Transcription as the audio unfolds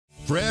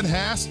Fred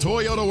Haas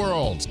Toyota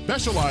World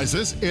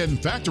specializes in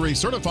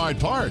factory-certified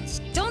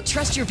parts. Don't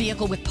trust your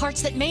vehicle with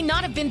parts that may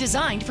not have been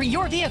designed for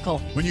your vehicle.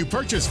 When you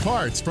purchase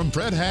parts from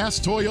Fred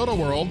Haas Toyota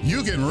World,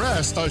 you can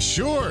rest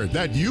assured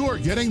that you are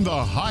getting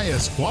the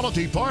highest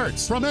quality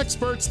parts from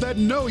experts that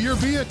know your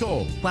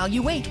vehicle. While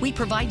you wait, we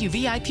provide you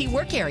VIP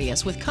work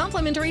areas with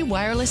complimentary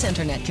wireless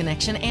internet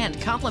connection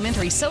and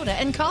complimentary soda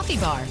and coffee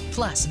bar.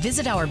 Plus,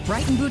 visit our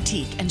Brighton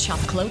boutique and shop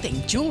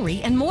clothing, jewelry,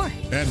 and more.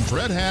 And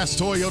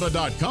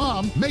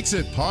FredHaasToyota.com makes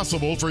it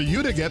possible for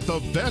you to get the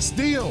best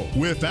deal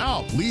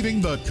without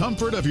leaving the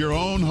comfort of your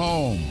own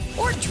home.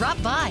 Or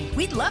drop by.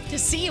 We'd love to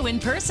see you in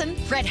person.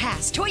 Fred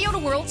Haas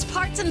Toyota World's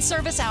parts and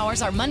service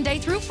hours are Monday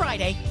through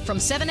Friday from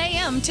 7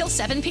 a.m. till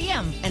 7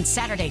 p.m. and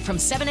Saturday from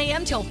 7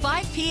 a.m. till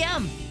 5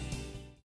 p.m.